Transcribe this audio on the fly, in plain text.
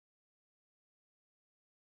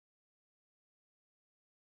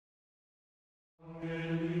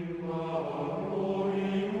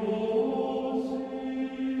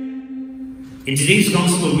In today's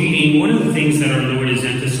Gospel reading, one of the things that our Lord is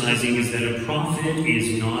emphasizing is that a prophet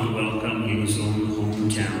is not welcome in his own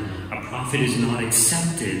hometown. A prophet is not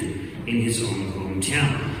accepted in his own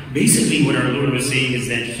hometown. Basically, what our Lord was saying is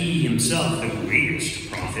that he himself, the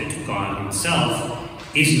greatest prophet, God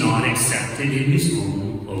himself, is not accepted in his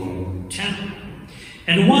own hometown.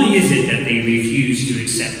 And why is it that they refuse to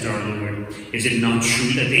accept our Lord? Is it not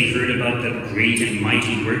true that they heard about the great and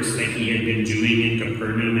mighty works that he had been doing in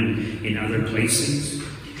Capernaum and in other places?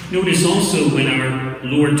 Notice also when our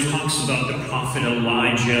Lord talks about the prophet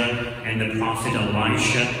Elijah and the prophet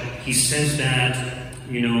Elisha, he says that,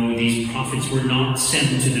 these prophets were not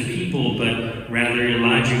sent to the people, but rather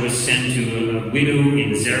Elijah was sent to a widow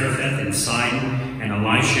in Zarephath in Sidon, and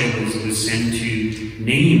Elisha was sent to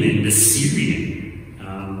Naaman the Syrian.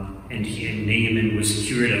 And Naaman was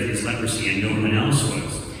cured of his leprosy and no one else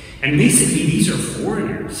was. And basically these are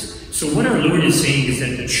foreigners. So what our Lord is saying is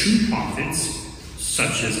that the true prophets,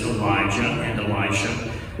 such as Elijah and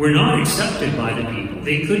Elisha, were not accepted by the people.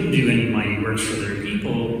 They couldn't do any mighty works for their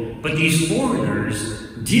people, but these foreigners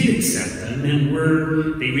did accept them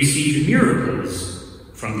and they received miracles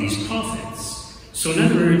from these prophets. So in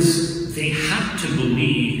other words, they had to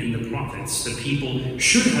believe in the prophets. The people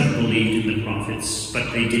should have believed in the prophets,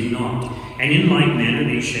 but they did not. And in like manner,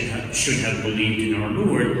 they should have believed in our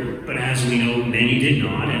Lord, but as we know, many did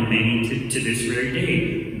not, and many to this very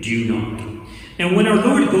day do not. Now, when our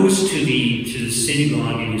Lord goes to the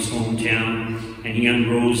synagogue in his hometown, and he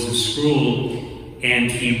unrolls the scroll,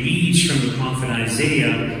 and he reads from the prophet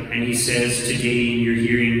Isaiah, and he says, "Today in your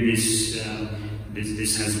hearing this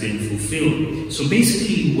has been fulfilled." So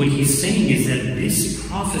basically what he's saying is that this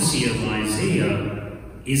prophecy of Isaiah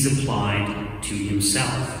is applied to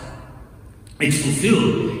himself. It's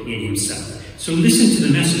fulfilled in himself. So listen to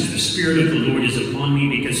the message. "The Spirit of the Lord is upon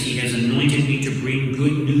me because he has anointed me to bring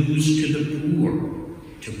good news to the poor."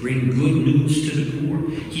 To bring good news to the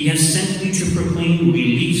poor. "He has sent me to proclaim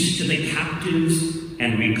release to the captives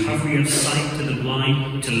and recovery of sight to the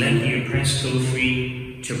blind, to let the oppressed go free,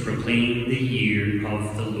 to proclaim the year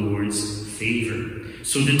of the Lord's favor."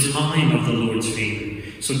 So the time of the Lord's favor.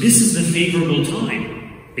 So this is the favorable time,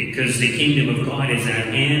 because the kingdom of God is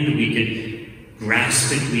at hand. We can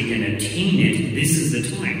grasp it, we can attain it. This is the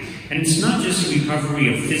time. And it's not just a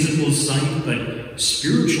recovery of physical sight, but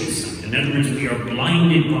spiritual sight. In other words, we are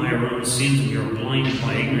blinded by our own sins, we are blinded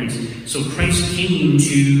by ignorance. So Christ came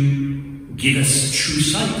to give us true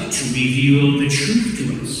sight, to reveal the truth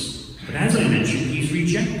to us. But as I mentioned, he's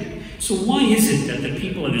rejected. So why is it that the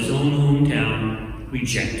people of his own hometown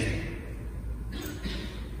reject him?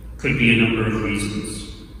 Could be a number of reasons.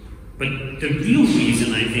 But the real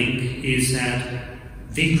reason, I think, is that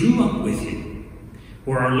they grew up with him.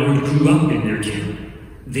 Or our Lord grew up in their town.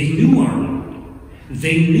 They knew our Lord.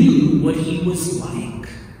 They knew what he was like.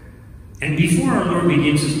 And before our Lord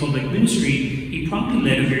begins his public ministry, he probably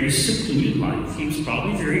led a very secluded life. He was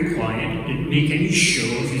probably very quiet, didn't make any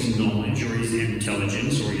show of his knowledge or his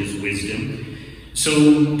intelligence or his wisdom.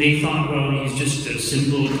 So they thought, well, he's just a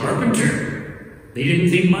simple carpenter. They didn't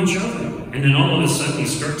think much of him. And then all of a sudden he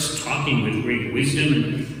starts talking with great wisdom,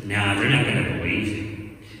 and they're not going to believe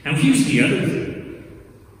him. Now here's the other thing.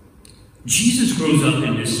 Jesus grows up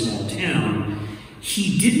in this small town.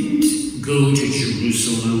 He didn't go to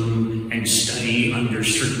Jerusalem and study under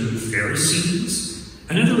certain Pharisees.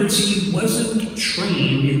 In other words, he wasn't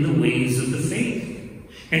trained in the ways of the faith.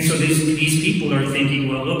 And so these people are thinking,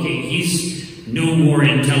 well, okay, he's no more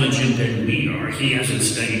intelligent than we are. He hasn't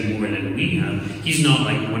studied more than we have. He's not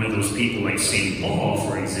like one of those people like St. Paul,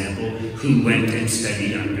 for example, who went and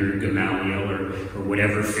studied under Gamaliel or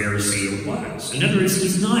whatever Pharisee it was. In other words,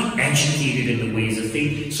 he's not educated in the ways of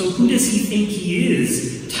faith. So who does he think he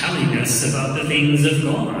is telling us about the things of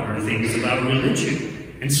God or things about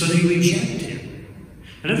religion? And so they reject him.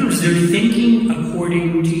 In other words, they're thinking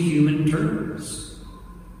according to human terms.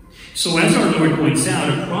 So as our Lord points out,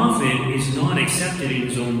 a prophet is not accepted in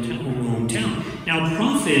his own hometown. Now, a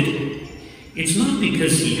prophet, it's not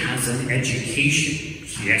because he has an education.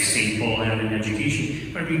 Yes, St. Paul had an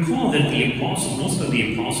education. But recall that the apostles, most of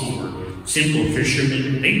the apostles were simple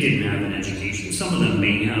fishermen. They didn't have an education. Some of them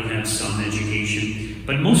may have had some education,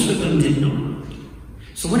 but most of them did not.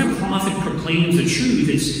 So when a prophet proclaims the truth,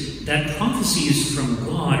 it's that prophecy is from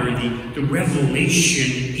God, or the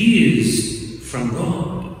revelation is from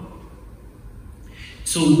God.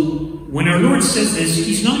 So when our Lord says this,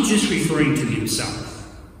 he's not just referring to himself.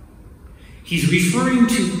 He's referring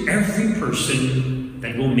to every person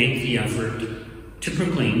that will make the effort to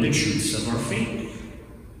proclaim the truths of our faith.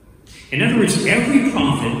 In other words, every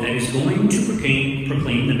prophet that is going to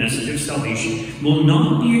proclaim the message of salvation will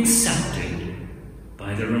not be accepted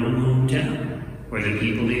by their own hometown, or the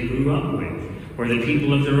people they grew up with, or the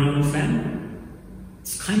people of their own family.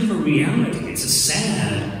 It's kind of a reality. It's a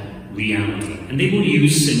sad reality. And they will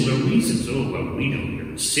use similar reasons. Oh, well, we know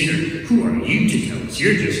you're a sinner. Who are you to tell us?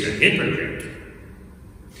 You're just a hypocrite.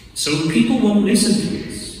 So people won't listen to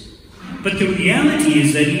this. But the reality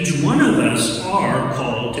is that each one of us are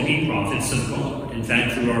called to be prophets of God. In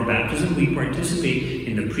fact, through our baptism, we participate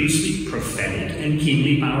in the priestly, prophetic, and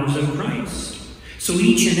kingly powers of Christ. So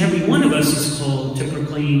each and every one of us is called to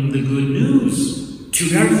proclaim the good news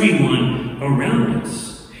to everyone around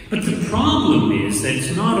us. But the problem is that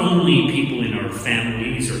it's not only people in our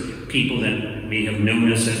families or people that may have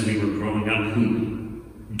known us as we were growing up who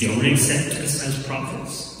don't accept us as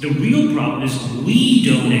prophets. The real problem is we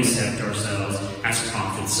don't accept ourselves as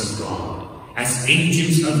prophets of God, as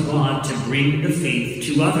agents of God to bring the faith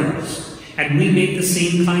to others. And we make the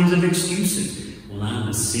same kinds of excuses. Well, I'm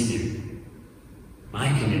a sinner. I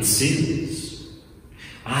commit sins.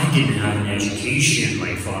 I didn't have an education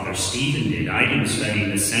like Father Stephen did. I didn't study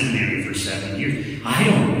in the seminary for 7 years. I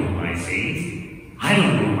don't know my faith. I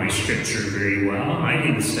don't know my scripture very well. I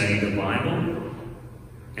didn't study the Bible.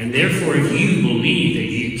 And therefore, if you believe that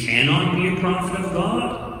you cannot be a prophet of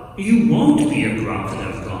God, you won't be a prophet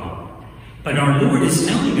of God. But our Lord is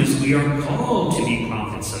telling us we are called to be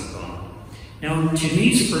prophets of God. Now,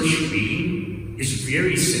 today's first reading is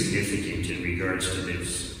very significant in regards to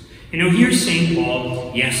this. You know, here's St.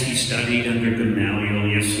 Paul. Yes, he studied under Gamaliel.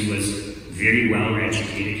 Yes, he was very well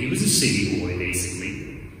educated. He was a city boy,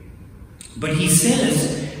 basically. But he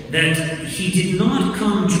says that he did not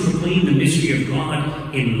come to proclaim the mystery of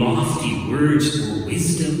God in lofty words or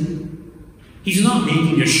wisdom. He's not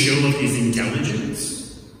making a show of his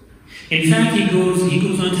intelligence. In fact, he goes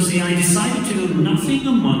on to say, I decided to know nothing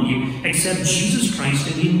among you except Jesus Christ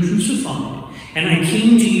and Him crucified. And I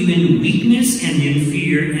came to you in weakness and in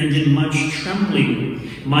fear and in much trembling.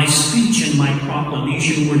 My speech and my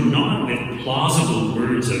proclamation were not with plausible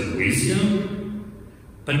words of wisdom,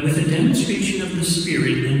 but with a demonstration of the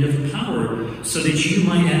Spirit and of power, so that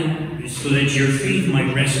your faith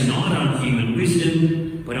might rest not on human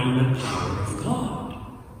wisdom, but on the power of God.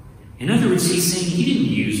 In other words, he's saying he didn't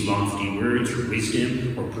use lofty words or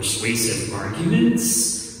wisdom or persuasive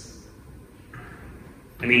arguments.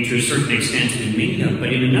 I mean, to a certain extent he may have,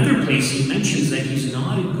 but in another place he mentions that he's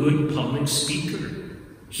not a good public speaker.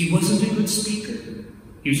 He wasn't a good speaker.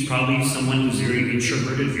 He was probably someone who's very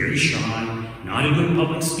introverted, very shy, not a good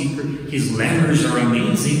public speaker. His letters are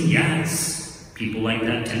amazing, yes. People like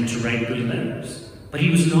that tend to write good letters. But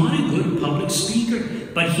he was not a good public speaker.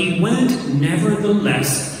 But he went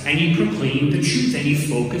nevertheless, and he proclaimed the truth, and he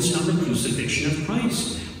focused on the crucifixion of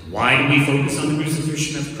Christ. Why do we focus on the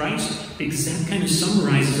crucifixion of Christ? Because that kind of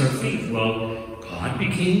summarizes our faith. Well, God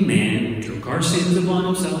became man, took our sins upon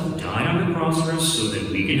himself, died on the cross for us so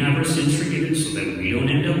that we can have our sins forgiven, so that we don't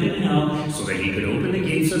end up in hell, so that he could open the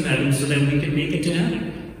gates of heaven, so that we could make it to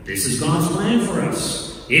heaven. This is God's plan for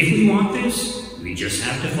us. If we want this, we just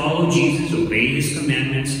have to follow Jesus, obey his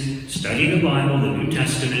commandments, study the Bible, the New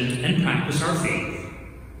Testament, and practice our faith.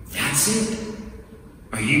 That's it.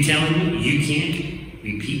 Are you telling me you can't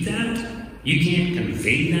repeat that? You can't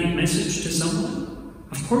convey that message to someone?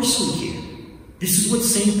 Of course we can. This is what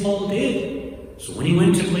St. Paul did. So when he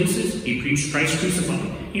went to places, he preached Christ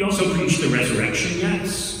crucified. He also preached the resurrection,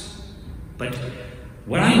 yes. But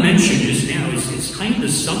what I mentioned just now is kind of the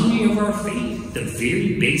summary of our faith, the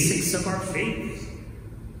very basics of our faith.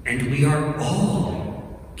 And we are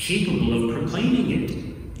all capable of proclaiming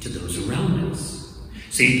it to those around us.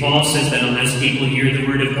 St. Paul says that unless people hear the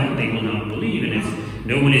word of God, they will not believe. And if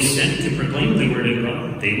no one is sent to proclaim the word of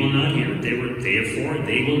God, they will not hear. Therefore,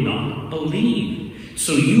 they will not believe.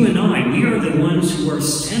 So you and I, we are the ones who are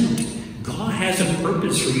sent. God has a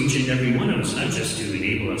purpose for each and every one of us, not just to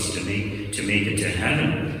enable us to make it to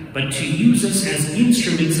heaven, but to use us as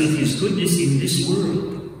instruments of his goodness in this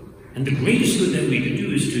world. And the greatest good that we could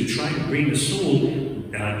do is to try to bring a soul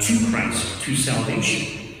to Christ, to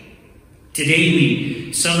salvation. Today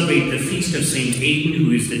we celebrate the feast of St. Aidan,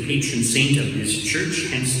 who is the patron saint of this church,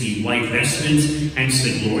 hence the white vestments, hence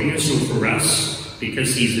the Gloria. So for us,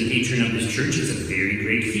 because he's the patron of this church, it's a very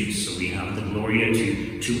great feast. So we have the Gloria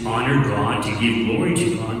to honor God, to give glory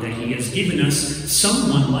to God, that he has given us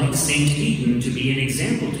someone like St. Aidan to be an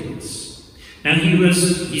example to us. Now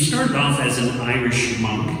he started off as an Irish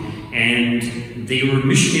monk, and they were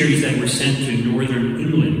missionaries that were sent to northern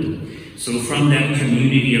England. So from that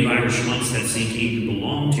community of Irish monks that St. Aidan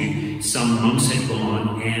belonged to, some monks had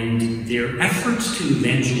gone and their efforts to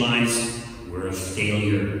evangelize were a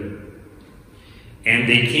failure. And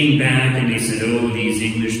they came back and they said, oh, these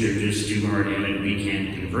English, they're just too hard-headed, we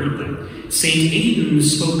can't convert them. St. Aidan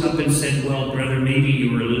spoke up and said, well, brother, maybe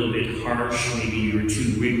you were a little bit harsh, maybe you were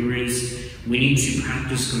too rigorous. We need to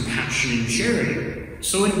practice compassion and charity.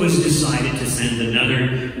 So it was decided to send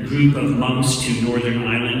another group of monks to Northern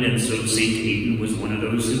Ireland, and so St. Aidan was one of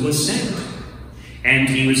those who was sent. And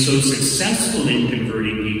he was so successful in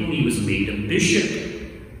converting people, he was made a bishop.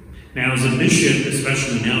 Now, as a bishop,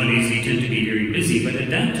 especially nowadays, they tend to be very busy, but at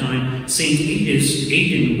that time, St.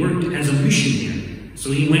 Aidan worked as a missionary.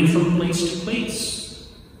 So he went from place to place.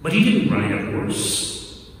 But he didn't ride a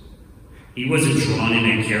horse. He wasn't drawn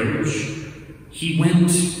in a carriage. He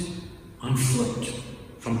went on foot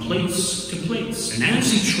from place to place. And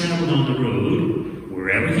as he traveled on the road,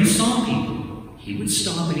 wherever he saw people, he would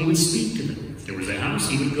stop and he would speak to them. If there was a house,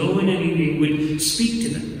 he would go in and he would speak to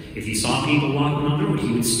them. If he saw people walking on the road,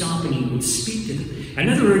 he would stop and he would speak to them. In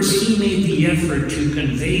other words, he made the effort to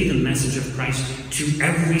convey the message of Christ to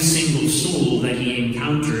every single soul that he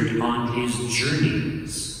encountered on his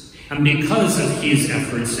journeys. And because of his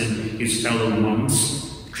efforts and his fellow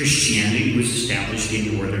monks, Christianity was established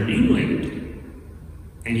in northern England.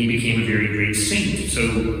 And he became a very great saint.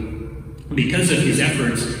 So, because of his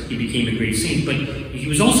efforts, he became a great saint. But he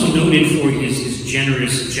was also noted for his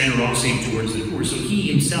generosity towards the poor. So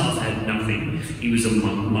he himself had nothing. He was a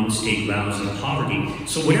monk. Monks take vows of poverty.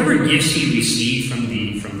 So whatever gifts he received from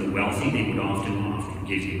the wealthy, they would often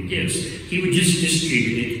give him gifts. He would just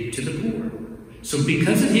distribute it to the poor. So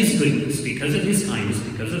because of his goodness, because of his kindness,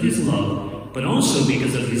 because of his love, but also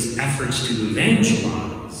because of his efforts to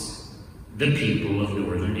evangelize, the people of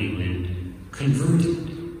northern England converted.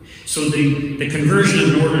 So the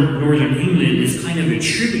conversion of northern England is kind of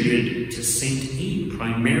attributed to St. Aidan,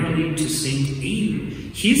 primarily to St.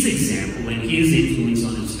 Aidan, his example and his influence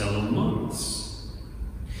on his fellow monks.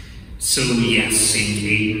 So yes, St.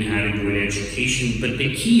 Aidan had a good education, but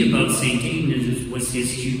the key about St. Aidan was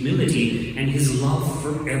his humility and his love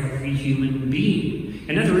for every human being.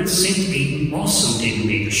 In other words, St. Aidan also didn't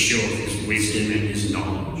make a show of his wisdom and his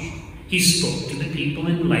knowledge. He spoke to the people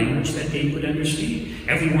in language that they could understand.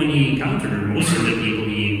 Everyone he encountered, or most of the people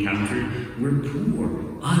he encountered, were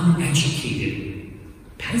poor, uneducated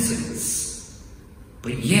peasants.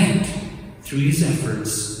 But yet, through his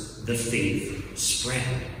efforts, the faith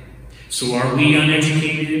spread. So are we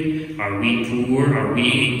uneducated? Are we poor? Are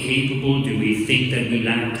we incapable? Do we think that we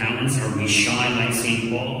lack talents? Are we shy like St.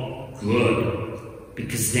 Paul? Good.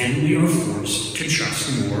 Because then we are forced to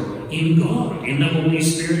trust more in God, in the Holy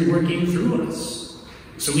Spirit working through us.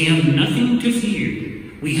 So we have nothing to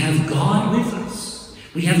fear. We have God with us.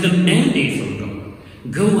 We have the mandate from God.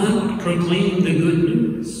 Go out, proclaim the good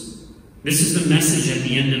news. This is the message at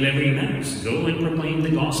the end of every Mass. Go and proclaim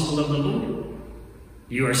the gospel of the Lord.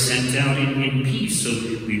 You are sent out in peace. So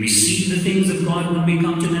we receive the things of God when we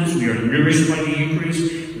come to Mass. We are nourished by the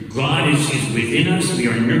Eucharist. God is within us. We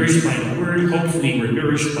are nourished by the Word. Hopefully we're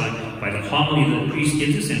nourished by the homily that the priest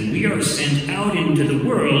gives us. And we are sent out into the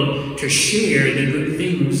world to share the good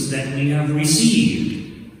things that we have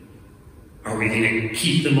received. Are we going to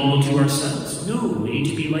keep them all to ourselves? No, we need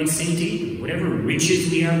to be like St. Aidan. Whatever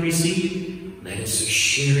riches we have received, let us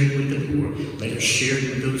share it with the poor. Let us share it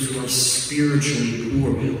with those who are spiritually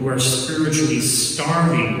poor, who are spiritually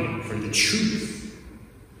starving for the truth.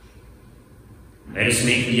 Let us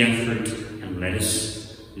make the effort, and let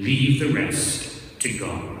us leave the rest to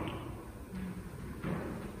God.